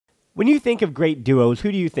When you think of great duos,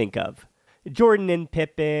 who do you think of? Jordan and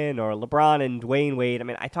Pippen, or LeBron and Dwayne Wade? I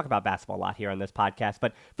mean, I talk about basketball a lot here on this podcast,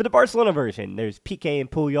 but for the Barcelona version, there's Piqué and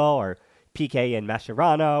Puyol, or Piqué and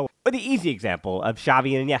Mascherano, or the easy example of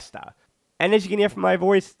Xavi and Iniesta. And as you can hear from my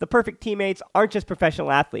voice, the perfect teammates aren't just professional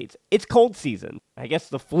athletes. It's cold season. I guess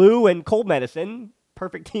the flu and cold medicine,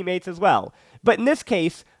 perfect teammates as well. But in this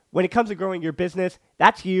case, when it comes to growing your business,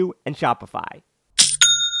 that's you and Shopify.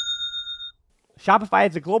 Shopify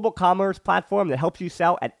is a global commerce platform that helps you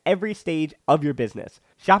sell at every stage of your business.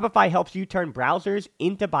 Shopify helps you turn browsers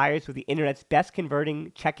into buyers with the internet's best converting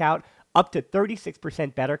checkout, up to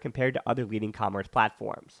 36% better compared to other leading commerce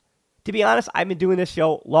platforms. To be honest, I've been doing this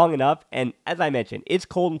show long enough, and as I mentioned, it's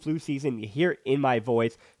cold and flu season. You hear it in my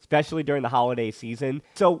voice, especially during the holiday season.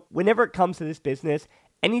 So whenever it comes to this business,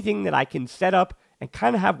 anything that I can set up and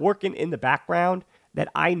kind of have working in the background that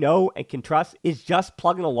I know and can trust is just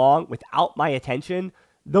plugging along without my attention.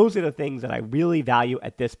 Those are the things that I really value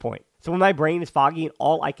at this point. So when my brain is foggy and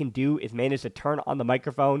all I can do is manage to turn on the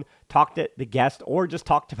microphone, talk to the guest, or just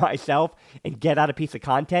talk to myself and get out a piece of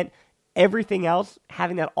content, everything else,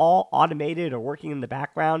 having that all automated or working in the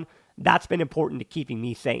background, that's been important to keeping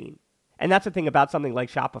me sane. And that's the thing about something like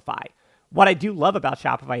Shopify. What I do love about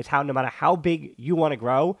Shopify is how no matter how big you want to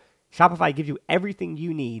grow, Shopify gives you everything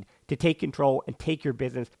you need to take control and take your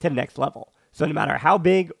business to the next level. So no matter how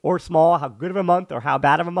big or small, how good of a month or how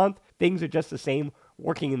bad of a month, things are just the same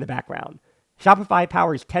working in the background. Shopify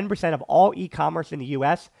powers 10% of all e-commerce in the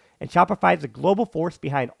US, and Shopify is the global force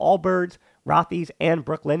behind Allbirds, Rothy's, and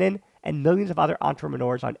Brooklinen, and millions of other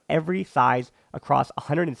entrepreneurs on every size across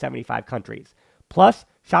 175 countries. Plus,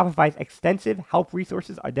 Shopify's extensive help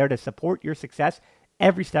resources are there to support your success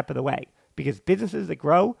every step of the way, because businesses that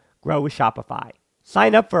grow with Shopify.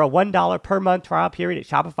 Sign up for a $1 per month trial period at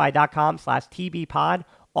shopify.com/tbpod,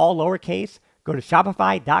 all lowercase. Go to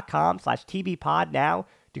shopify.com/tbpod now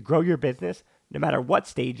to grow your business no matter what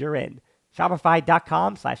stage you're in.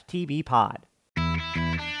 Shopify.com/tbpod.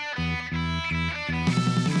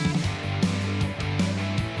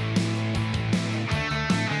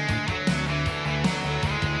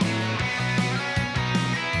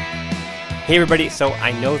 Hey everybody, so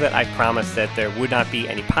I know that I promised that there would not be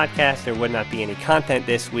any podcast, there would not be any content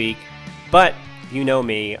this week, but you know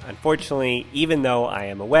me, unfortunately, even though I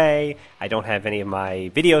am away, I don't have any of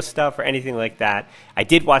my video stuff or anything like that, I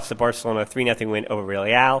did watch the Barcelona 3-0 win over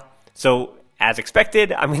Villarreal, so as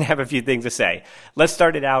expected, I'm going to have a few things to say. Let's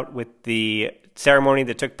start it out with the ceremony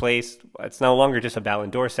that took place. It's no longer just a Ballon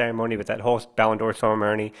d'Or ceremony, but that whole Ballon d'Or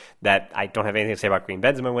ceremony that I don't have anything to say about Karim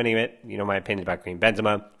Benzema winning it. You know my opinion about Karim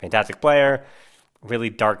Benzema. Fantastic player. Really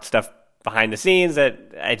dark stuff behind the scenes that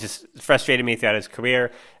I just frustrated me throughout his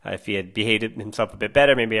career. If he had behaved himself a bit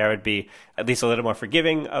better, maybe I would be at least a little more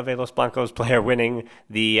forgiving of a Los Blancos player winning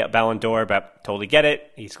the Ballon d'Or, but totally get it.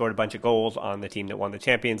 He scored a bunch of goals on the team that won the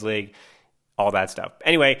Champions League. All that stuff.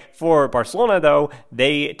 Anyway, for Barcelona, though,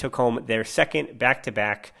 they took home their second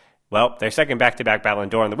back-to-back Ballon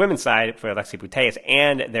d'Or on the women's side for Alexis Putellas,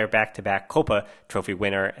 and their back-to-back Copa trophy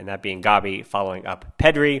winner, and that being Gavi following up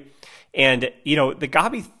Pedri. And, you know, the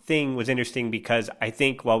Gavi thing was interesting because I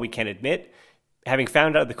think, while we can admit, having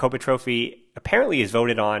found out the Copa trophy apparently is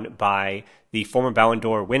voted on by the former Ballon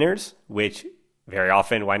d'Or winners, which very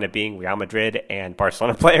often wind up being Real Madrid and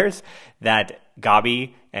Barcelona players, that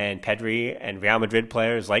Gavi and Pedri and Real Madrid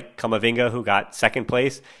players like Camavinga, who got second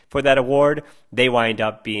place for that award, they wind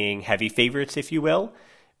up being heavy favorites, if you will.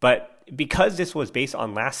 But because this was based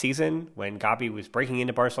on last season when Gavi was breaking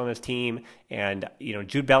into Barcelona's team, and, you know,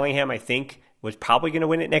 Jude Bellingham, I think, was probably going to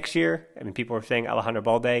win it next year. I mean, people were saying Alejandro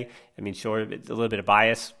Balde. I mean, sure, it's a little bit of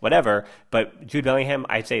bias, whatever. But Jude Bellingham,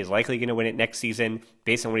 I'd say, is likely going to win it next season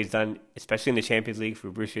based on what he's done, especially in the Champions League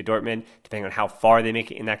for Borussia Dortmund, depending on how far they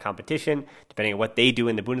make it in that competition, depending on what they do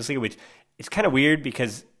in the Bundesliga, which is kind of weird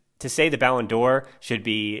because to say the Ballon d'Or should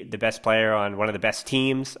be the best player on one of the best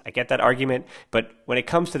teams, I get that argument. But when it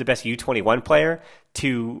comes to the best U21 player,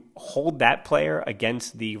 to hold that player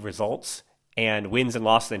against the results and wins and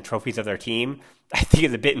losses and trophies of their team, I think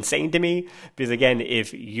is a bit insane to me. Because again,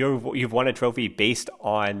 if you've won a trophy based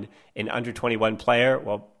on an under 21 player,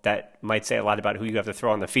 well, that might say a lot about who you have to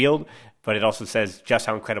throw on the field, but it also says just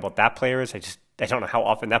how incredible that player is. I don't know how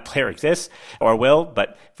often that player exists or will,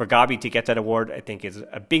 but for Gavi to get that award, I think is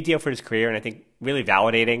a big deal for his career, and I think really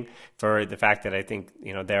validating for the fact that I think,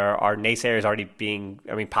 you know, there are naysayers already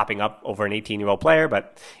popping up over an 18-year-old player.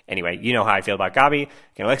 But anyway, you know how I feel about Gavi.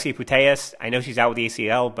 And Alexis Putellas, I know she's out with the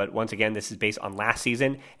ACL, but once again, this is based on last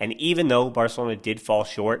season, and even though Barcelona did fall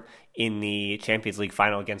short in the Champions League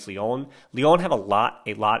final against Lyon have a lot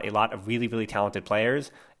of really, really talented players,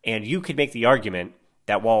 and you could make the argument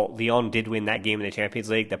that while Lyon did win that game in the Champions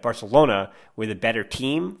League, that Barcelona were the better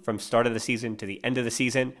team from start of the season to the end of the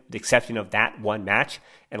season, with the exception of that one match.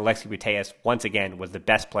 And Alexis Putellas, once again, was the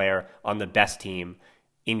best player on the best team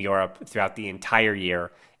in Europe throughout the entire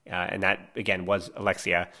year. And that, again, was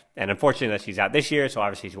Alexia. And unfortunately that she's out this year, so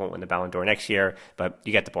obviously she won't win the Ballon d'Or next year, but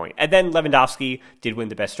you get the point. And then Lewandowski did win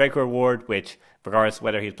the Best Striker award, which, regardless of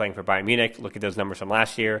whether he's playing for Bayern Munich, look at those numbers from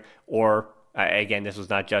last year, or, again, this was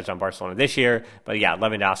not judged on Barcelona this year, but yeah,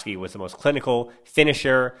 Lewandowski was the most clinical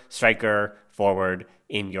finisher, striker, forward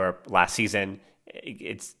in Europe last season.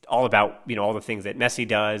 It's all about, all the things that Messi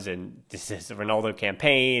does, and this is the Ronaldo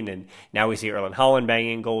campaign, and now we see Erling Haaland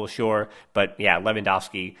banging goals, sure. But yeah,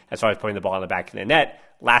 Lewandowski, as far as putting the ball in the back of the net,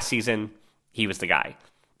 last season, he was the guy.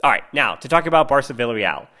 All right, now, to talk about Barca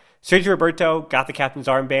Villarreal. Sergio Roberto got the captain's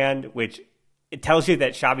armband, which it tells you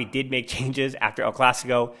that Xavi did make changes after El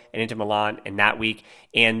Clasico and Inter Milan in that week,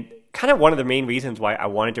 and kind of one of the main reasons why I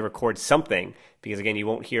wanted to record something, because again, you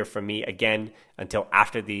won't hear from me again until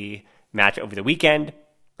after the match over the weekend,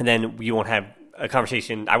 and then you won't have a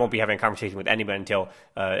conversation. I won't be having a conversation with anybody until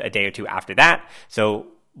a day or two after that. So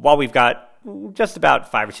while we've got just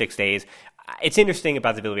about 5 or 6 days, it's interesting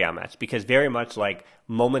about the Villarreal match, because very much like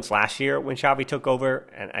moments last year when Xavi took over,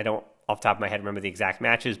 and I don't off the top of my head remember the exact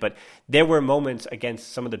matches, but there were moments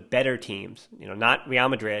against some of the better teams, not Real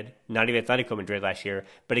Madrid, not even Atletico Madrid last year,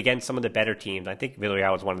 but against some of the better teams. I think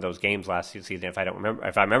Villarreal was one of those games last season, if I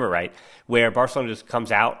remember right, where Barcelona just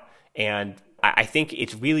comes out. And I think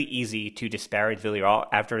it's really easy to disparage Villarreal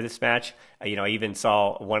after this match. I even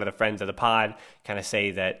saw one of the friends of the pod kind of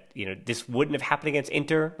say that, this wouldn't have happened against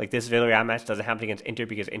Inter. Like, this Villarreal match doesn't happen against Inter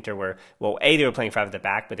because Inter were, they were playing 5 at the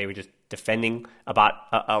back, but they were just defending about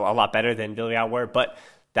a lot better than Villarreal were. But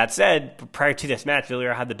that said, prior to this match,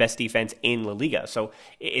 Villarreal had the best defense in La Liga. So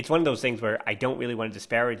it's one of those things where I don't really want to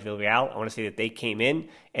disparage Villarreal. I want to say that they came in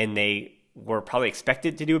and they were probably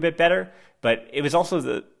expected to do a bit better, but it was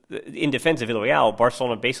also in defense of Villarreal,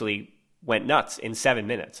 Barcelona basically went nuts in 7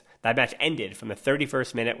 minutes. That match ended from the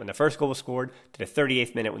 31st minute when the first goal was scored to the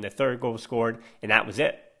 38th minute when the third goal was scored, and that was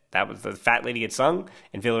it. That was the fat lady had sung,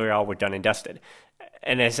 and Villarreal were done and dusted.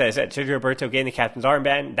 And as I said, Sergio Roberto getting the captain's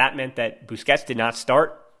armband, that meant that Busquets did not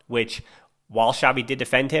start, which, while Xavi did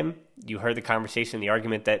defend him, you heard the conversation, the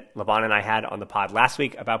argument that Laban and I had on the pod last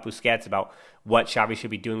week about Busquets, about what Xavi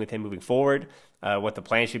should be doing with him moving forward, what the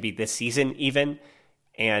plan should be this season even.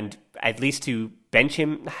 And at least to bench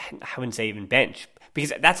him, I wouldn't say even bench,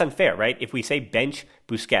 because that's unfair, right? If we say bench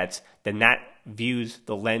Busquets, then that views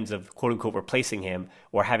the lens of quote-unquote replacing him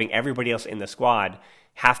or having everybody else in the squad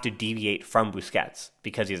have to deviate from Busquets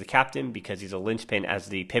because he's a captain, because he's a linchpin as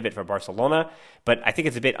the pivot for Barcelona. But I think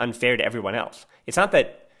it's a bit unfair to everyone else. It's not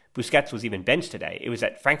that Busquets was even benched today. It was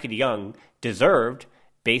that Frankie de Jong deserved,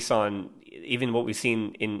 based on even what we've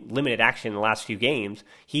seen in limited action in the last few games,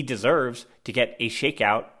 he deserves to get a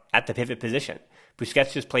shakeout at the pivot position.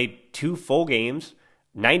 Busquets just played 2 full games,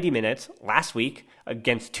 90 minutes last week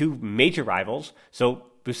against 2 major rivals. So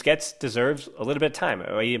Busquets deserves a little bit of time.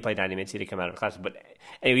 He didn't play 90 minutes, he didn't come out of class. But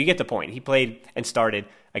anyway, you get the point. He played and started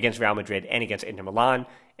against Real Madrid and against Inter Milan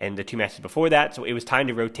and the 2 matches before that. So it was time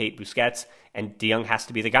to rotate Busquets, and de Jong has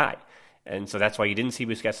to be the guy. And so that's why you didn't see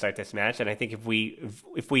Busquets start this match. And I think if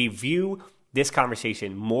we view this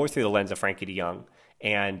conversation more through the lens of Frankie de Jong,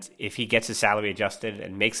 and if he gets his salary adjusted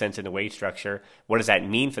and makes sense in the wage structure, what does that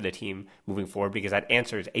mean for the team moving forward? Because that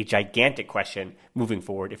answers a gigantic question moving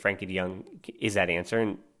forward if Frankie de Jong is that answer.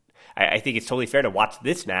 And I think it's totally fair to watch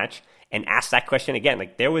this match and ask that question again.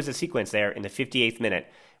 Like, there was a sequence there in the 58th minute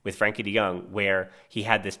with Frankie de Jong where he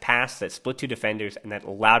had this pass that split 2 defenders and that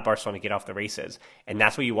allowed Barcelona to get off the races. And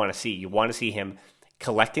that's what you want to see. You want to see him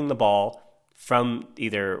collecting the ball from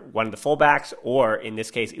either one of the fullbacks, or in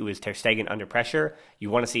this case, it was Ter Stegen under pressure.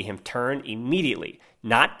 You want to see him turn immediately,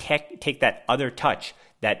 not take that other touch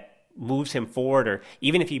that moves him forward, or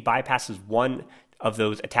even if he bypasses one of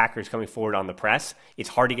those attackers coming forward on the press, it's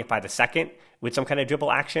hard to get by the second with some kind of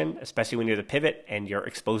dribble action, especially when you're the pivot and you're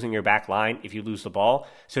exposing your back line if you lose the ball.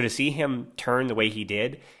 So to see him turn the way he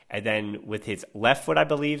did, and then with his left foot, I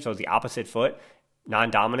believe, so it was the opposite foot,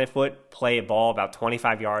 non-dominant foot, play a ball about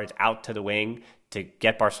 25 yards out to the wing to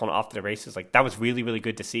get Barcelona off to the races. Like, that was really, really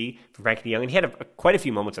good to see from Frankie de Jong. And he had quite a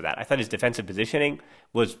few moments of that. I thought his defensive positioning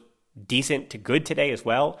was decent to good today as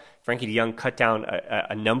well. Frankie de Jong cut down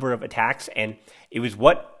a number of attacks, and it was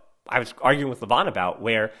what I was arguing with Lavan about,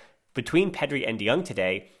 where between Pedri and de Jong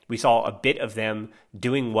today, we saw a bit of them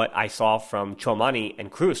doing what I saw from Tchouaméni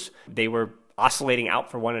and Kroos. They were oscillating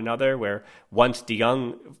out for one another, where once de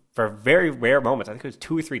Jong for very rare moments. I think it was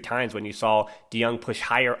 2 or 3 times when you saw Jong push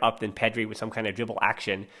higher up than Pedri with some kind of dribble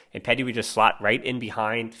action, and Pedri would just slot right in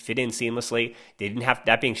behind, fit in seamlessly. They didn't have,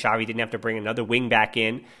 that being Xavi, didn't have to bring another wing back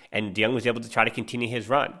in, and Jong was able to try to continue his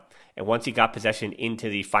run. And once he got possession into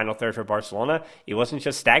the final third for Barcelona, it wasn't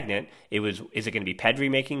just stagnant. It was, is it going to be Pedri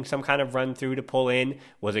making some kind of run through to pull in?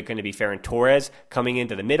 Was it going to be Ferran Torres coming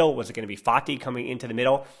into the middle? Was it going to be Fati coming into the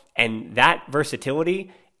middle? And that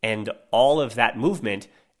versatility and all of that movement,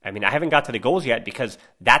 I mean, I haven't got to the goals yet because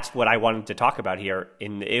that's what I wanted to talk about here.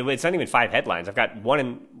 It's not even 5 headlines. I've got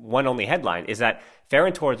one only headline, is that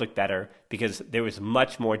Ferran Torres looked better because there was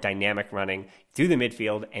much more dynamic running through the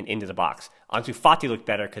midfield and into the box. Ansu Fati looked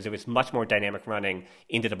better because there was much more dynamic running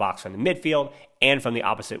into the box from the midfield and from the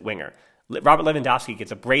opposite winger. Robert Lewandowski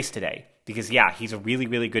gets a brace today because, yeah, he's a really,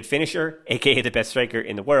 really good finisher, aka the best striker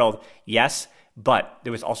in the world, yes, but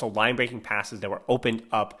there was also line-breaking passes that were opened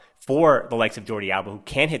up for the likes of Jordi Alba, who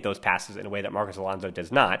can hit those passes in a way that Marcos Alonso does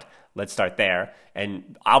not. Let's start there.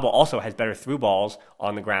 And Alba also has better through balls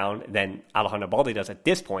on the ground than Alejandro Balde does at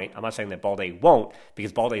this point. I'm not saying that Balde won't,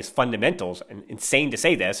 because Balde's fundamentals, and insane to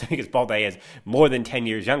say this, because Balde is more than 10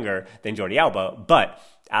 years younger than Jordi Alba, but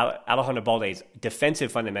Alejandro Balde's defensive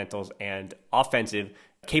fundamentals and offensive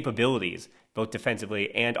capabilities, both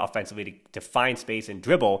defensively and offensively, to find space and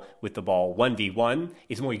dribble with the ball 1v1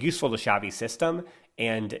 is more useful to Xavi's system,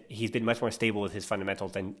 and he's been much more stable with his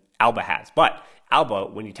fundamentals than Alba has. But Alba,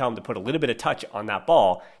 when you tell him to put a little bit of touch on that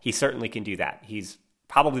ball, he certainly can do that. He's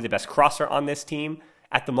probably the best crosser on this team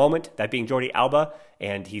at the moment, that being Jordi Alba,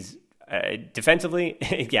 and he's defensively,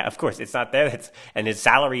 yeah, of course, it's not there. And his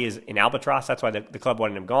salary is in albatross. That's why the club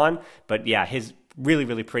wanted him gone. But yeah, his really,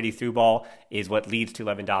 really pretty through ball is what leads to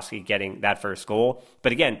Lewandowski getting that first goal.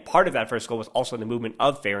 But again, part of that first goal was also the movement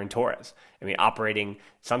of Ferran Torres. I mean, operating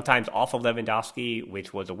sometimes off of Lewandowski,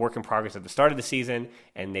 which was a work in progress at the start of the season.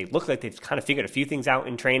 And they look like they've kind of figured a few things out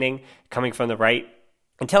in training, coming from the right.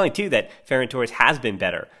 And telling, too, that Ferran Torres has been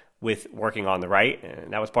better with working on the right,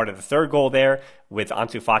 and that was part of the third goal there, with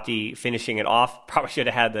Ansu Fati finishing it off. Probably should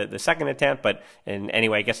have had the second attempt, but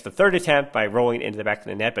anyway, I guess the third attempt by rolling into the back of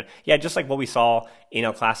the net. But yeah, just like what we saw in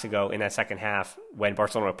El Clasico in that second half when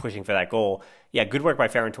Barcelona were pushing for that goal. Yeah, good work by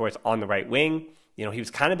Ferran Torres on the right wing. You know, he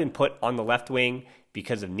was kind of been put on the left wing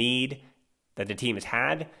because of need that the team has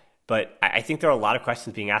had, but I think there are a lot of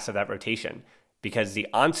questions being asked of that rotation, because the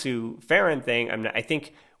Ansu Ferran thing, I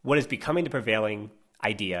think what is becoming the prevailing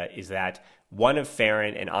idea is that one of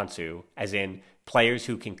Ferran and Ansu, as in players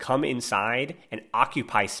who can come inside and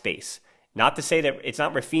occupy space. Not to say that it's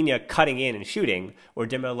not Rafinha cutting in and shooting, or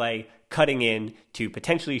Dembele cutting in to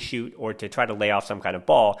potentially shoot or to try to lay off some kind of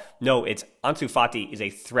ball. No, it's Ansu Fati is a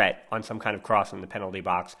threat on some kind of cross in the penalty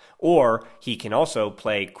box, or he can also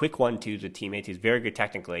play quick 1-2s with teammates. He's very good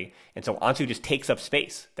technically, and so Ansu just takes up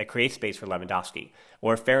space. That creates space for Lewandowski.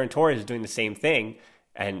 Or if Ferran Torres is doing the same thing,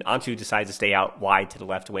 and Ansu decides to stay out wide to the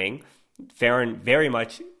left wing, Ferran very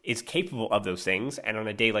much is capable of those things. And on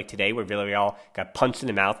a day like today, where Villarreal got punched in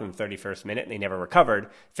the mouth in the 31st minute and they never recovered,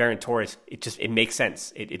 Ferran Torres, it makes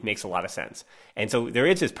sense. It makes a lot of sense. And so there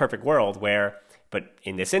is this perfect world where, but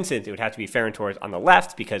in this instance, it would have to be Ferran Torres on the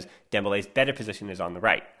left because Dembele's better position is on the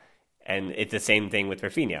right. And it's the same thing with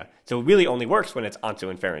Rafinha. So it really only works when it's Ansu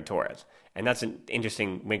and Ferran Torres. And that's an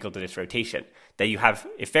interesting wrinkle to this rotation, that you have,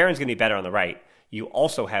 if Ferran's going to be better on the right, you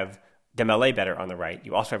also have Dembele better on the right.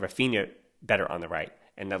 You also have Rafinha better on the right.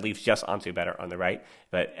 And that leaves just Ansu better on the right.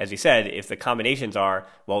 But as you said, if the combinations are,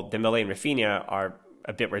 well, Dembele and Rafinha are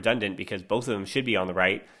a bit redundant because both of them should be on the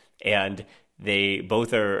right. And they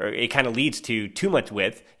both are, it kind of leads to too much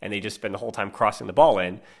width, and they just spend the whole time crossing the ball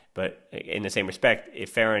in. But in the same respect,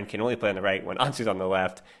 if Ferran can only play on the right when Ansu's on the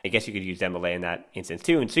left, I guess you could use Dembele in that instance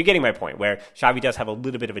too. And so you're getting my point, where Xavi does have a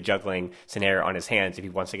little bit of a juggling scenario on his hands if he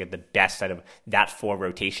wants to get the best out of that 4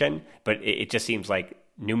 rotation. But it just seems like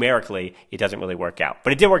numerically it doesn't really work out.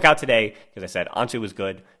 But it did work out today, because I said Ansu was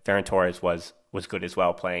good, Ferran Torres was good as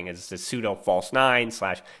well, playing as a pseudo false 9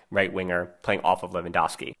 / right winger, playing off of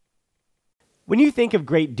Lewandowski. When you think of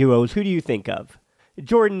great duos, who do you think of?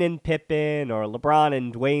 Jordan and Pippen, or LeBron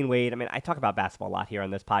and Dwayne Wade. I mean, I talk about basketball a lot here on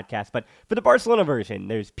this podcast, but for the Barcelona version,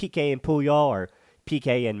 there's Piqué and Puyol, or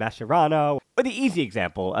Piqué and Mascherano, or the easy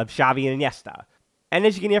example of Xavi and Iniesta. And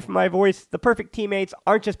as you can hear from my voice, the perfect teammates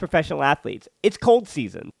aren't just professional athletes. It's cold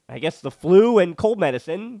season. I guess the flu and cold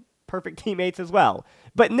medicine, perfect teammates as well.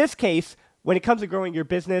 But in this case, when it comes to growing your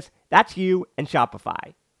business, that's you and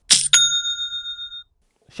Shopify.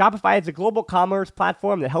 Shopify is a global commerce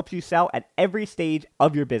platform that helps you sell at every stage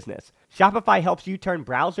of your business. Shopify helps you turn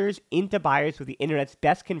browsers into buyers with the internet's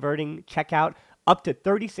best converting checkout, up to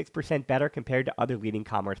 36% better compared to other leading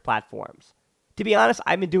commerce platforms. To be honest,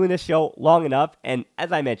 I've been doing this show long enough, and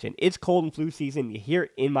as I mentioned, it's cold and flu season. You hear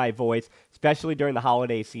it in my voice, especially during the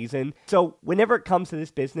holiday season. So whenever it comes to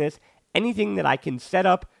this business, anything that I can set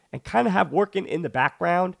up and kind of have working in the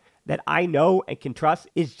background that I know and can trust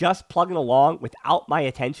is just plugging along without my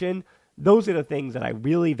attention. Those are the things that I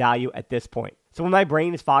really value at this point. So when my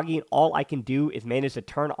brain is foggy and all I can do is manage to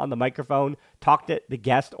turn on the microphone, talk to the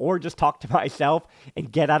guest, or just talk to myself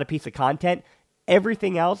and get out a piece of content,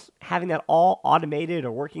 everything else, having that all automated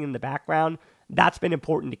or working in the background, that's been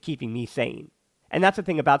important to keeping me sane. And that's the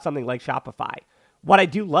thing about something like Shopify. What I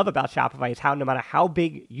do love about Shopify is how no matter how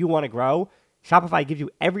big you want to grow, Shopify gives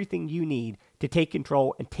you everything you need to take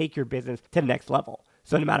control and take your business to the next level.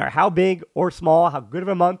 So no matter how big or small, how good of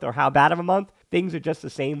a month or how bad of a month, things are just the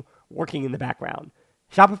same working in the background.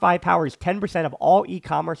 Shopify powers 10% of all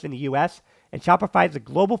e-commerce in the US, and Shopify is the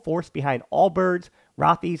global force behind Allbirds,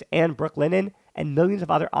 Rothy's, and Brooklinen, and millions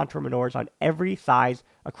of other entrepreneurs on every size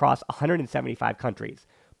across 175 countries.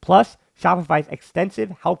 Plus, Shopify's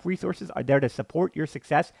extensive help resources are there to support your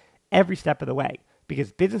success every step of the way,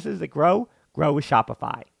 because businesses that grow with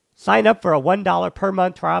Shopify. Sign up for a $1 per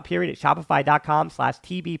month trial period at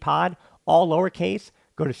shopify.com/tbpod, all lowercase.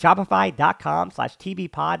 Go to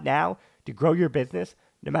shopify.com/tbpod now to grow your business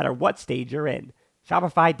no matter what stage you're in.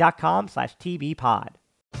 Shopify.com/tbpod.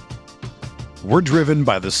 We're driven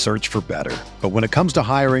by the search for better. But when it comes to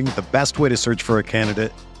hiring, the best way to search for a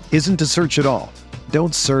candidate isn't to search at all.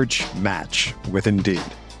 Don't search, match with Indeed.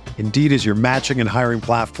 Indeed is your matching and hiring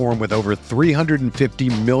platform with over 350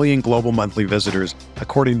 million global monthly visitors,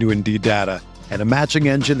 according to Indeed data, and a matching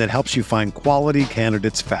engine that helps you find quality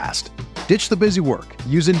candidates fast. Ditch the busy work.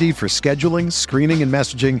 Use Indeed for scheduling, screening, and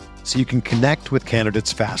messaging so you can connect with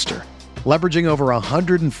candidates faster. Leveraging over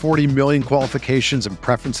 140 million qualifications and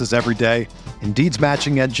preferences every day, Indeed's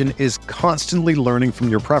matching engine is constantly learning from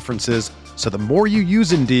your preferences, so the more you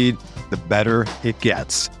use Indeed, the better it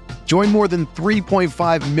gets. Join more than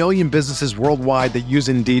 3.5 million businesses worldwide that use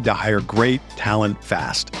Indeed to hire great talent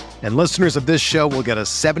fast. And listeners of this show will get a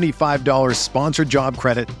 $75 sponsored job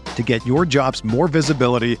credit to get your jobs more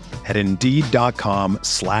visibility at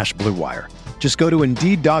Indeed.com/Blue Wire. Just go to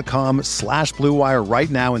Indeed.com/Blue Wire right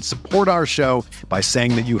now and support our show by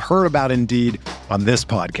saying that you heard about Indeed on this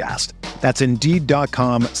podcast. That's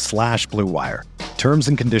Indeed.com/Blue Wire. Terms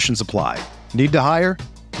and conditions apply. Need to hire?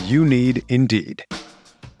 You need Indeed.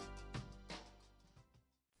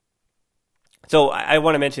 So I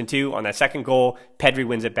want to mention, too, on that second goal, Pedri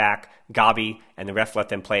wins it back. Gavi and the ref let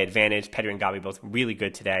them play advantage. Pedri and Gavi both really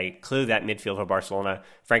good today. Clearly that midfield for Barcelona,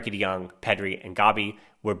 Frankie de Jong, Pedri, and Gavi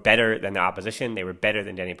were better than the opposition. They were better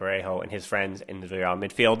than Dani Parejo and his friends in the Villarreal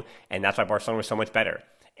midfield, and that's why Barcelona was so much better.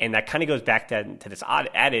 And that kind of goes back to this odd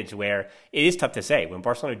adage where it is tough to say. When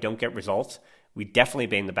Barcelona don't get results, we definitely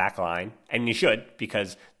blame the back line, and you should,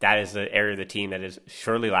 because that is the area of the team that is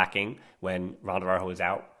surely lacking when Ronald Araujo is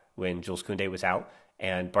out, when Jules Koundé was out,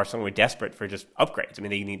 and Barcelona were desperate for just upgrades. I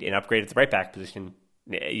mean, they need an upgrade at the right back position.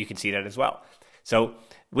 You can see that as well. So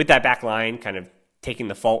with that back line kind of taking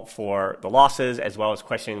the fault for the losses as well as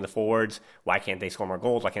questioning the forwards, why can't they score more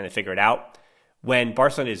goals? Why can't they figure it out? When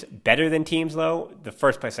Barcelona is better than teams, though, the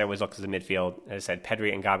first place I always look is the midfield. As I said,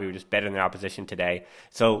 Pedri and Gavi were just better than their opposition today.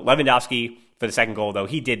 So Lewandowski, for the second goal, though,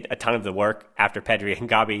 he did a ton of the work after Pedri and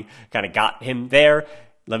Gavi kind of got him there.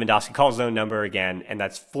 Lewandowski calls his own number again, and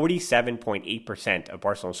that's 47.8% of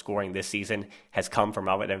Barcelona's scoring this season has come from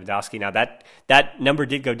Robert Lewandowski. Now, that number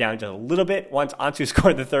did go down just a little bit once Ansu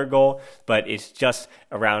scored the third goal, but it's just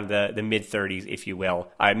around the mid-30s, if you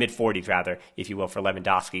will, mid-40s, rather, if you will, for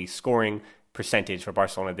Lewandowski's scoring percentage for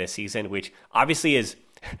Barcelona this season, which obviously is,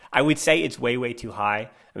 I would say it's way, way too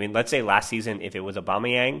high. I mean, let's say last season, if it was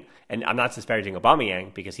Aubameyang, and I'm not disparaging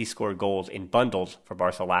Aubameyang because he scored goals in bundles for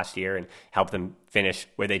Barca last year and helped them finish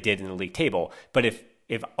where they did in the league table. But if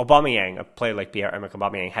Aubameyang, a player like Pierre-Emerick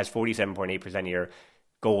Aubameyang, has 47.8% of your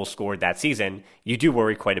goals scored that season, you do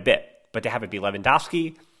worry quite a bit. But to have it be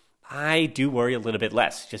Lewandowski, I do worry a little bit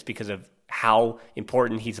less just because of how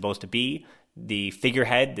important he's supposed to be. The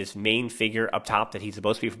figurehead, this main figure up top that he's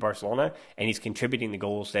supposed to be for Barcelona, and he's contributing the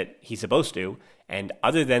goals that he's supposed to. And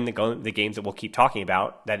other than the games that we'll keep talking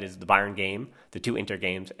about, that is the Bayern game, the two Inter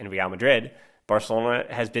games, and Real Madrid, Barcelona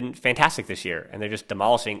has been fantastic this year, and they're just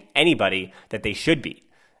demolishing anybody that they should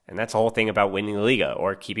beat. And that's the whole thing about winning the Liga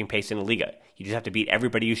or keeping pace in the Liga. You just have to beat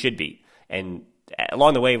everybody you should beat. And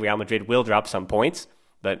along the way, Real Madrid will drop some points,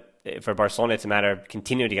 but for Barcelona, it's a matter of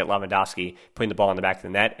continuing to get Lewandowski, putting the ball in the back of the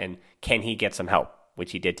net, and can he get some help,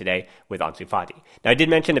 which he did today with Ansu Fati. Now, I did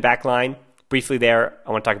mention the back line briefly there.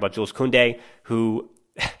 I want to talk about Jules Koundé, who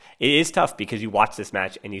it is tough because you watch this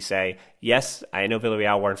match and you say, yes, I know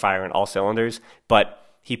Villarreal weren't firing all cylinders, but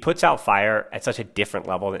he puts out fire at such a different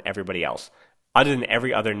level than everybody else, other than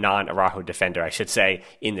every other non-Araujo defender, I should say,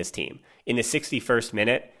 in this team. In the 61st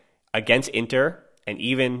minute, against Inter and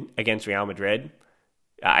even against Real Madrid,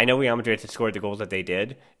 I know Real Madrid had scored the goals that they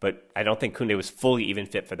did, but I don't think Koundé was fully even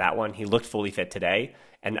fit for that one. He looked fully fit today.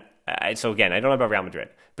 And so again, I don't know about Real Madrid,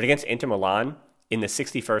 but against Inter Milan, in the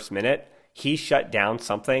 61st minute, he shut down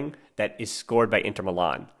something that is scored by Inter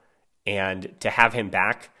Milan. And to have him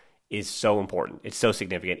back is so important. It's so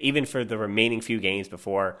significant, even for the remaining few games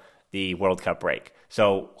before the World Cup break.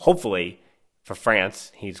 So hopefully for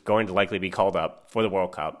France, he's going to likely be called up for the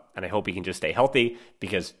World Cup, and I hope he can just stay healthy,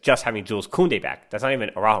 because just having Jules Koundé back, that's not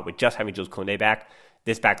even Araujo, but just having Jules Koundé back,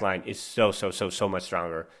 this back line is so much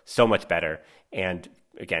stronger, so much better. And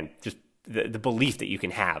again, just the belief that you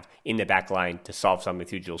can have in the back line to solve something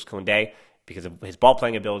through Jules Koundé, because of his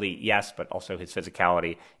ball-playing ability, yes, but also his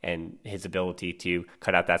physicality and his ability to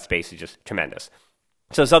cut out that space is just tremendous.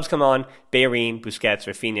 So subs come on: Bellerin, Busquets,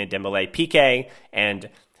 Rafinha, Dembélé, Piqué, and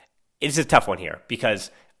it's a tough one here because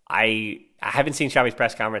I haven't seen Xavi's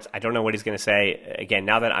press conference. I don't know what he's going to say. Again,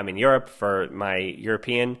 now that I'm in Europe, for my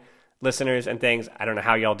European listeners and things, I don't know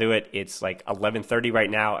how y'all do it. It's like 11:30 right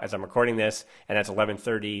now as I'm recording this, and that's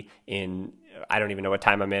 11:30 in, I don't even know what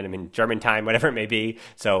time I'm in. I'm in German time, whatever it may be.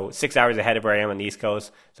 So 6 hours ahead of where I am on the East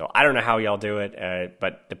Coast. So I don't know how y'all do it.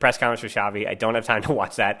 But the press conference for Xavi, I don't have time to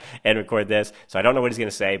watch that and record this. So I don't know what he's going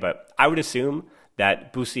to say, but I would assume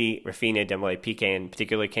that Busi, Rafinha, Dembélé, Piqué in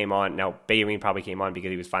particular came on. Now, Bellerin probably came on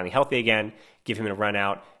because he was finally healthy again. Give him a run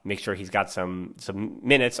out, make sure he's got some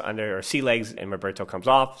minutes under or sea legs, and Roberto comes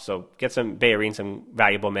off. So get some Bellerin some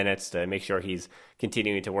valuable minutes to make sure he's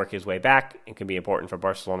continuing to work his way back and can be important for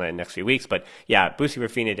Barcelona in the next few weeks. But yeah, Busi,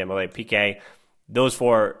 Rafinha, Dembélé, Piqué, those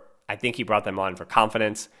four, I think he brought them on for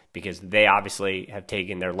confidence because they obviously have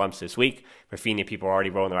taken their lumps this week. Rafinha, people are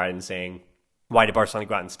already rolling their eyes and saying, why did Barcelona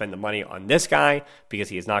go out and spend the money on this guy? Because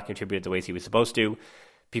he has not contributed the ways he was supposed to.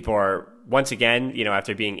 People are, once again,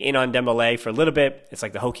 after being in on Dembélé for a little bit, it's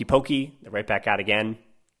like the hokey pokey. They're right back out again.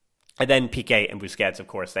 And then Piqué and Busquets, of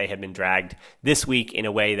course, they have been dragged this week in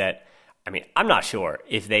a way that, I'm not sure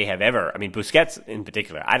if they have ever, Busquets in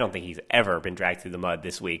particular, I don't think he's ever been dragged through the mud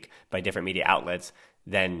this week by different media outlets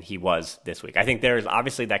than he was this week. I think there is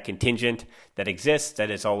obviously that contingent that exists that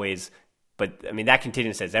is always, but that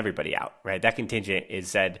contingent says everybody out, right? That contingent is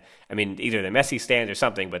said, either the Messi stands or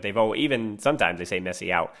something, but they've even sometimes they say Messi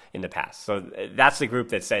out in the past. So that's the group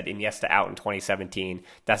that said Iniesta out in 2017.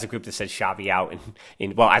 That's the group that said Xavi out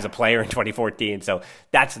as a player in 2014. So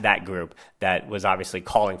that's that group that was obviously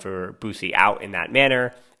calling for Busi out in that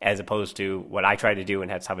manner, as opposed to what I try to do and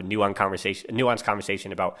have to have a nuanced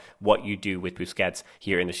conversation about what you do with Busquets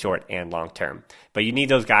here in the short and long term. But you need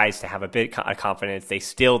those guys to have a bit of confidence. They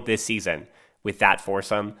still, this season, with that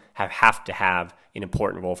foursome, have to have an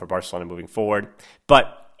important role for Barcelona moving forward.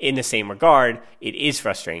 But in the same regard, it is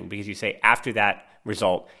frustrating because you say after that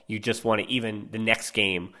result, you just want to, even the next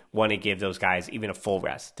game, want to give those guys even a full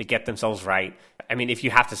rest to get themselves right. If you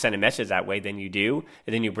have to send a message that way, then you do,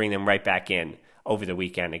 and then you bring them right back in over the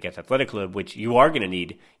weekend against Athletic Club, which you are going to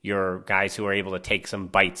need your guys who are able to take some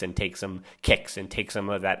bites and take some kicks and take some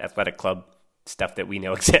of that Athletic Club stuff that we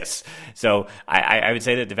know exists. So I would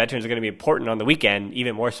say that the veterans are going to be important on the weekend,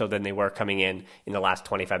 even more so than they were coming in the last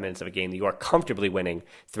 25 minutes of a game that you are comfortably winning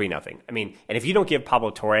 3-0. And if you don't give Pablo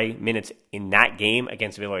Torre minutes in that game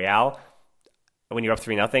against Villarreal, when you're up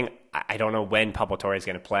 3-0, I don't know when Pablo Torre is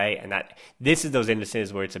going to play. And this is those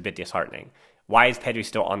instances where it's a bit disheartening. Why is Pedri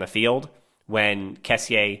still on the field when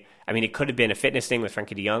Kessié, it could have been a fitness thing with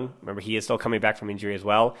Frenkie de Jong. Remember, he is still coming back from injury as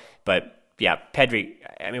well. But yeah, Pedri,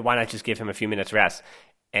 why not just give him a few minutes rest?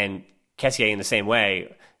 And Kessié in the same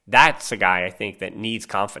way, that's a guy I think that needs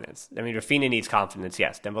confidence. Rafinha needs confidence,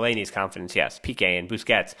 yes. Dembélé needs confidence, yes. Piqué and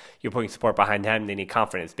Busquets, you're putting support behind them, they need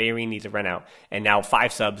confidence. Bellerin needs a run out. And now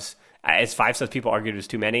 5 subs, as 5 subs people argued was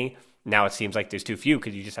too many, now it seems like there's too few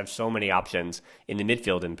because you just have so many options in the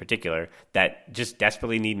midfield in particular that just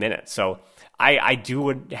desperately need minutes. So I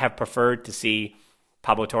would have preferred to see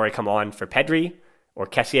Pablo Torre come on for Pedri or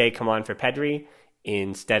Kessié come on for Pedri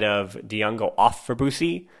instead of De Jong go off for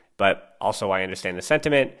Busi. But also I understand the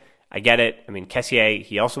sentiment. I get it. Kessié,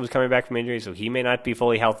 he also was coming back from injury, so he may not be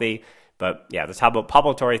fully healthy. But yeah, this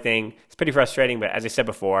Pablo Torre thing, it's pretty frustrating. But as I said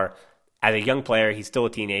before, as a young player, he's still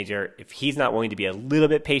a teenager. If he's not willing to be a little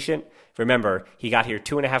bit patient, remember, he got here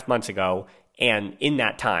 2.5 months ago, and in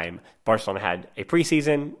that time, Barcelona had a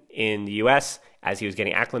preseason in the U.S. as he was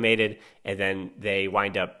getting acclimated, and then they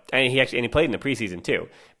wind up, and he played in the preseason too,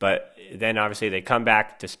 but then obviously they come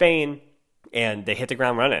back to Spain, and they hit the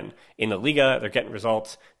ground running. In the Liga, they're getting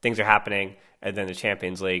results, things are happening, and then the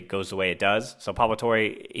Champions League goes the way it does. So Pablo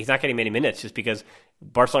Torre, he's not getting many minutes just because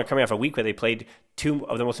Barcelona are coming off a week where they played two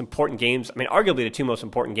of the most important games, arguably the two most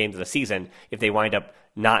important games of the season, if they wind up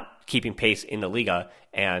not keeping pace in the Liga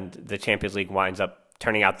and the Champions League winds up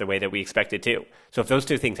turning out the way that we expected to. So if those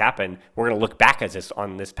two things happen, we're going to look back at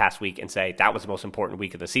this past week and say that was the most important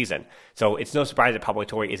week of the season. So it's no surprise that Pablo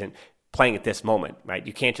Torre isn't playing at this moment, right?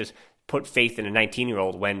 You can't just put faith in a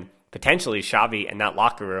 19-year-old when potentially Xavi and that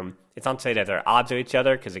locker room, it's not to say that they're odds of each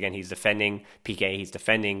other, because again, he's defending Piqué, he's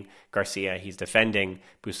defending Garcia, he's defending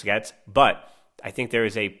Busquets, but I think there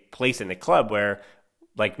is a place in the club where,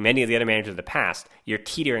 like many of the other managers of the past, you're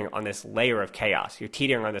teetering on this layer of chaos. You're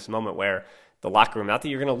teetering on this moment where the locker room, not that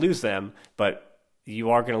you're going to lose them, but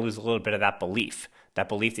you are going to lose a little bit of that belief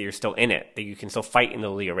that you're still in it, that you can still fight in the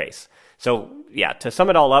Liga race. So, yeah, to sum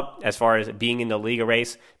it all up, as far as being in the Liga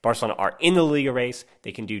race, Barcelona are in the Liga race.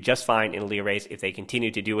 They can do just fine in the Liga race if they continue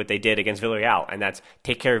to do what they did against Villarreal, and that's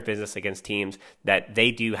take care of business against teams that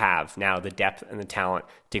they do have now the depth and the talent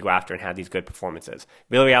to go after and have these good performances.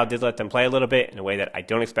 Villarreal did let them play a little bit in a way that I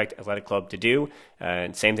don't expect Athletic Club to do,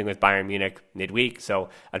 and same thing with Bayern Munich midweek. So,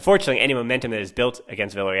 unfortunately, any momentum that is built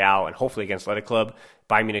against Villarreal and hopefully against Athletic Club,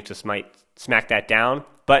 Bayern Munich just might smack that down.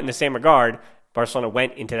 But in the same regard, Barcelona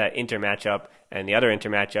went into that Inter matchup and the other Inter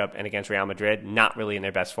matchup and against Real Madrid not really in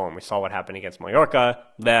their best form. We saw what happened against Mallorca,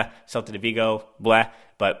 bleh, Celta de Vigo, bleh.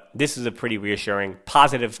 But this is a pretty reassuring,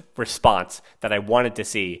 positive response that I wanted to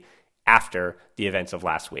see after the events of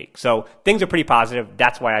last week. So things are pretty positive.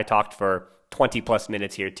 That's why I talked for 20 plus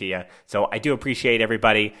minutes here to you. So I do appreciate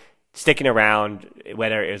everybody sticking around,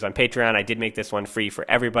 whether it was on Patreon. I did make this one free for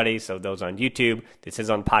everybody, so those on YouTube. This is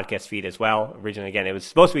on the podcast feed as well. Originally, again, it was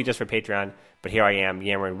supposed to be just for Patreon, but here I am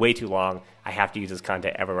yammering way too long. I have to use this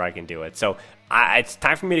content everywhere I can do it. So it's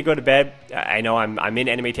time for me to go to bed. I know I'm in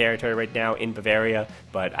enemy territory right now in Bavaria,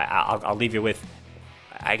 but I'll leave you with,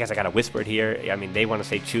 I guess I got to whisper it here. They want to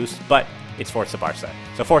say Tschüss, but it's Forza Barca.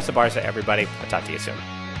 So Forza Barca, everybody. I'll talk to you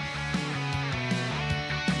soon.